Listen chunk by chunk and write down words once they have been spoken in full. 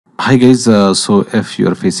Hi guys, so if you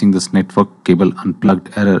are facing this network cable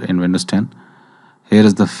unplugged error in Windows 10, here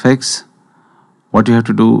is the fix. What you have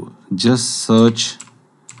to do, just search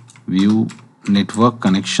view network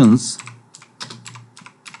connections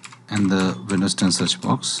in the Windows 10 search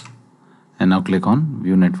box and now click on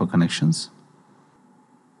view network connections.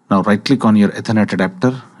 Now right click on your Ethernet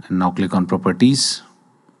adapter and now click on properties.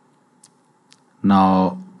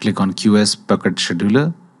 Now click on QS packet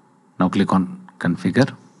scheduler. Now click on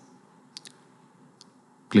configure.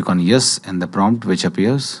 Click on yes in the prompt which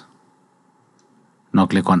appears. Now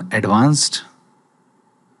click on advanced.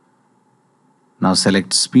 Now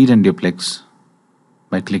select speed and duplex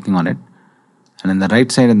by clicking on it, and in the right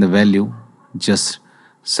side in the value just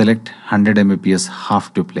select 100 Mbps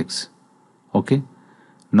half duplex. Okay,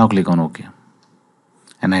 now click on OK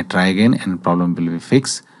and I try again and problem will be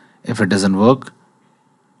fixed. If it doesn't work,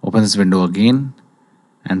 open this window again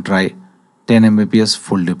and try 10 Mbps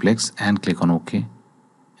full duplex and click on OK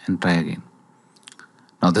and try again.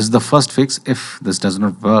 Now this is the first fix. If this does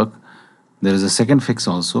not work, there is a second fix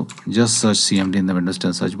also. Just search CMD in the Windows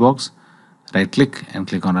 10 search box, right click and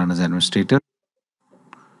click on run as administrator.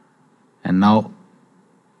 And now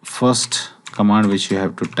first command which you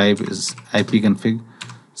have to type is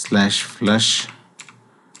ipconfig/flush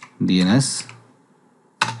DNS.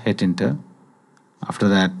 Hit enter. After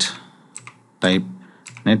that type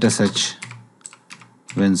netsh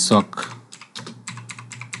winsock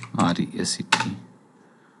reset.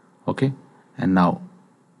 Okay, and now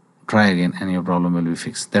try again and your problem will be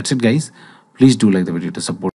fixed. That's it guys. Please do like the video to support.